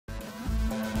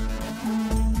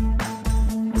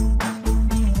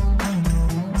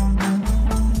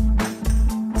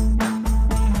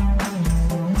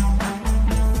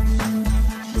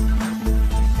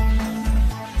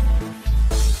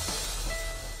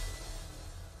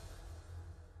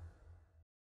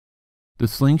The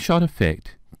slingshot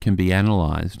effect can be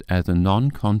analysed as a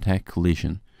non-contact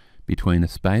collision between a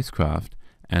spacecraft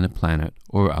and a planet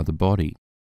or other body.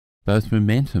 Both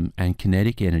momentum and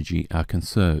kinetic energy are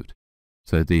conserved,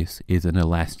 so this is an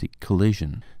elastic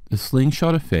collision. The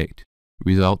slingshot effect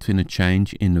results in a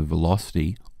change in the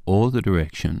velocity or the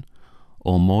direction,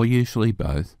 or more usually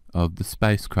both, of the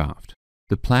spacecraft.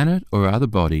 The planet or other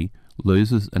body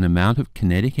loses an amount of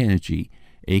kinetic energy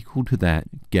equal to that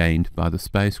gained by the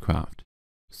spacecraft.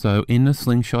 So in the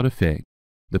slingshot effect,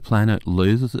 the planet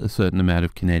loses a certain amount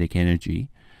of kinetic energy,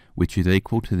 which is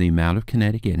equal to the amount of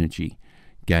kinetic energy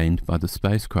gained by the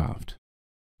spacecraft.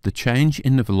 The change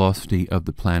in the velocity of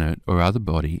the planet or other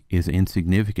body is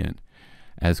insignificant,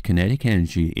 as kinetic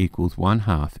energy equals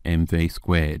 1/2 mv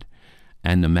squared,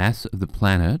 and the mass of the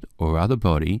planet or other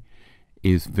body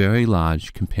is very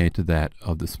large compared to that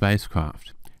of the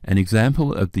spacecraft. An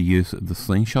example of the use of the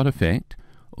slingshot effect,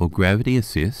 or gravity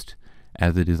assist,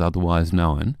 as it is otherwise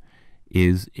known,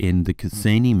 is in the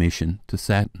Cassini mission to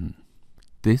Saturn.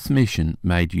 This mission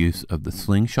made use of the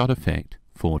slingshot effect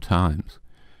 4 times,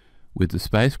 with the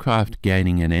spacecraft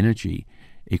gaining an energy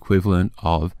equivalent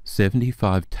of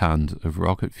 75 tons of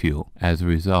rocket fuel as a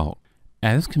result.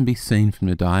 As can be seen from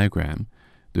the diagram,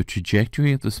 the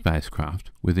trajectory of the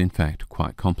spacecraft was in fact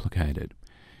quite complicated.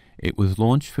 It was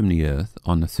launched from the Earth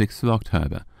on the 6th of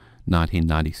October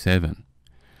 1997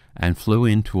 and flew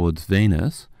in towards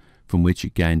Venus, from which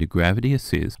it gained a gravity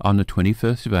assist on the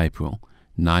 21st of April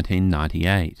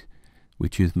 1998,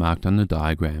 which is marked on the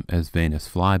diagram as Venus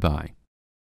flyby.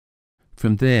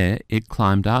 From there, it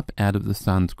climbed up out of the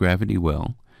Sun's gravity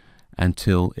well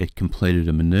until it completed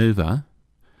a maneuver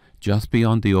just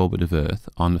beyond the orbit of Earth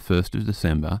on the 1st of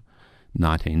December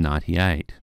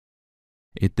 1998.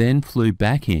 It then flew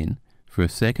back in for a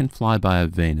second flyby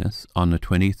of Venus on the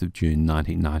 20th of June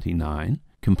 1999,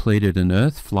 completed an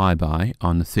Earth flyby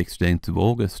on the 16th of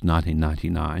August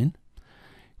 1999,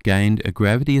 gained a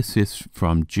gravity assist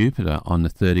from Jupiter on the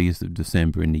 30th of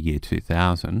December in the year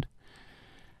 2000,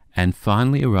 and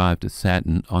finally arrived at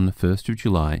Saturn on the 1st of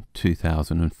July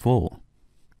 2004.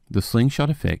 The slingshot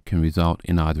effect can result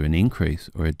in either an increase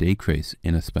or a decrease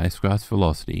in a spacecraft's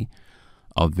velocity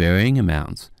of varying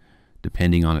amounts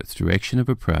depending on its direction of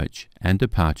approach and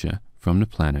departure from the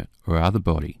planet or other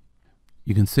body.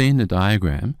 You can see in the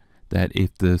diagram that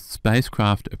if the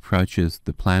spacecraft approaches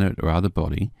the planet or other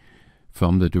body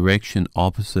from the direction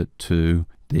opposite to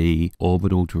the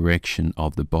orbital direction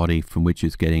of the body from which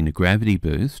it's getting the gravity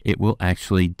boost, it will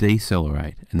actually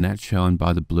decelerate, and that's shown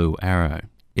by the blue arrow.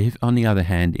 If, on the other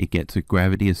hand, it gets a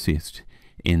gravity assist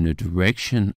in the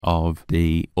direction of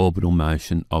the orbital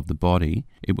motion of the body,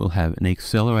 it will have an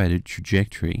accelerated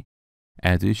trajectory,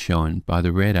 as is shown by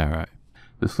the red arrow.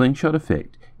 The slingshot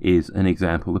effect is an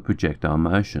example of projectile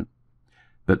motion,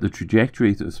 but the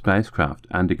trajectories of spacecraft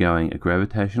undergoing a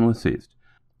gravitational assist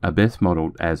are best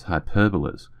modelled as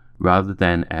hyperbolas rather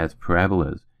than as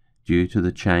parabolas due to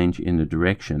the change in the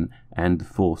direction and the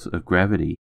force of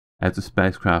gravity as the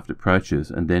spacecraft approaches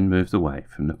and then moves away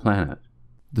from the planet.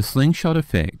 The slingshot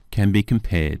effect can be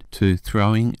compared to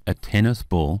throwing a tennis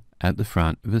ball at the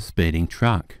front of a speeding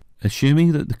truck.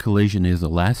 Assuming that the collision is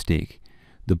elastic,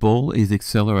 the ball is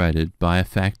accelerated by a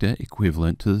factor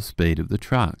equivalent to the speed of the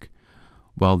truck,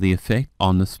 while the effect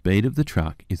on the speed of the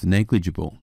truck is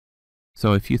negligible.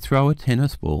 So if you throw a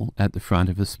tennis ball at the front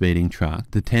of a speeding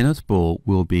truck, the tennis ball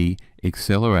will be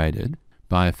accelerated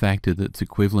by a factor that's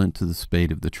equivalent to the speed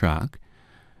of the truck,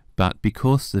 but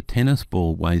because the tennis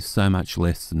ball weighs so much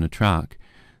less than the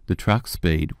truck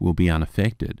speed will be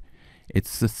unaffected.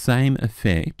 It's the same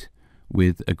effect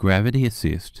with a gravity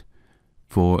assist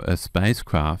for a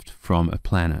spacecraft from a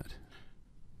planet.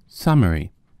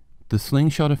 Summary: the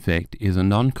slingshot effect is a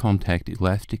non-contact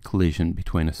elastic collision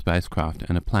between a spacecraft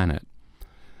and a planet.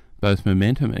 Both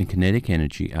momentum and kinetic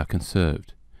energy are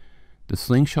conserved. The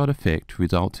slingshot effect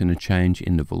results in a change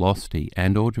in the velocity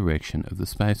and/or direction of the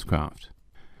spacecraft.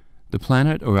 The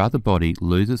planet or other body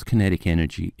loses kinetic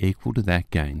energy equal to that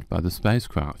gained by the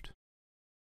spacecraft.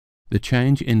 The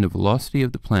change in the velocity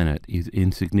of the planet is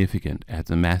insignificant, as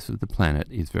the mass of the planet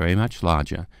is very much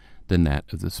larger than that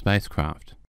of the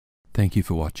spacecraft. Thank you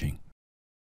for watching.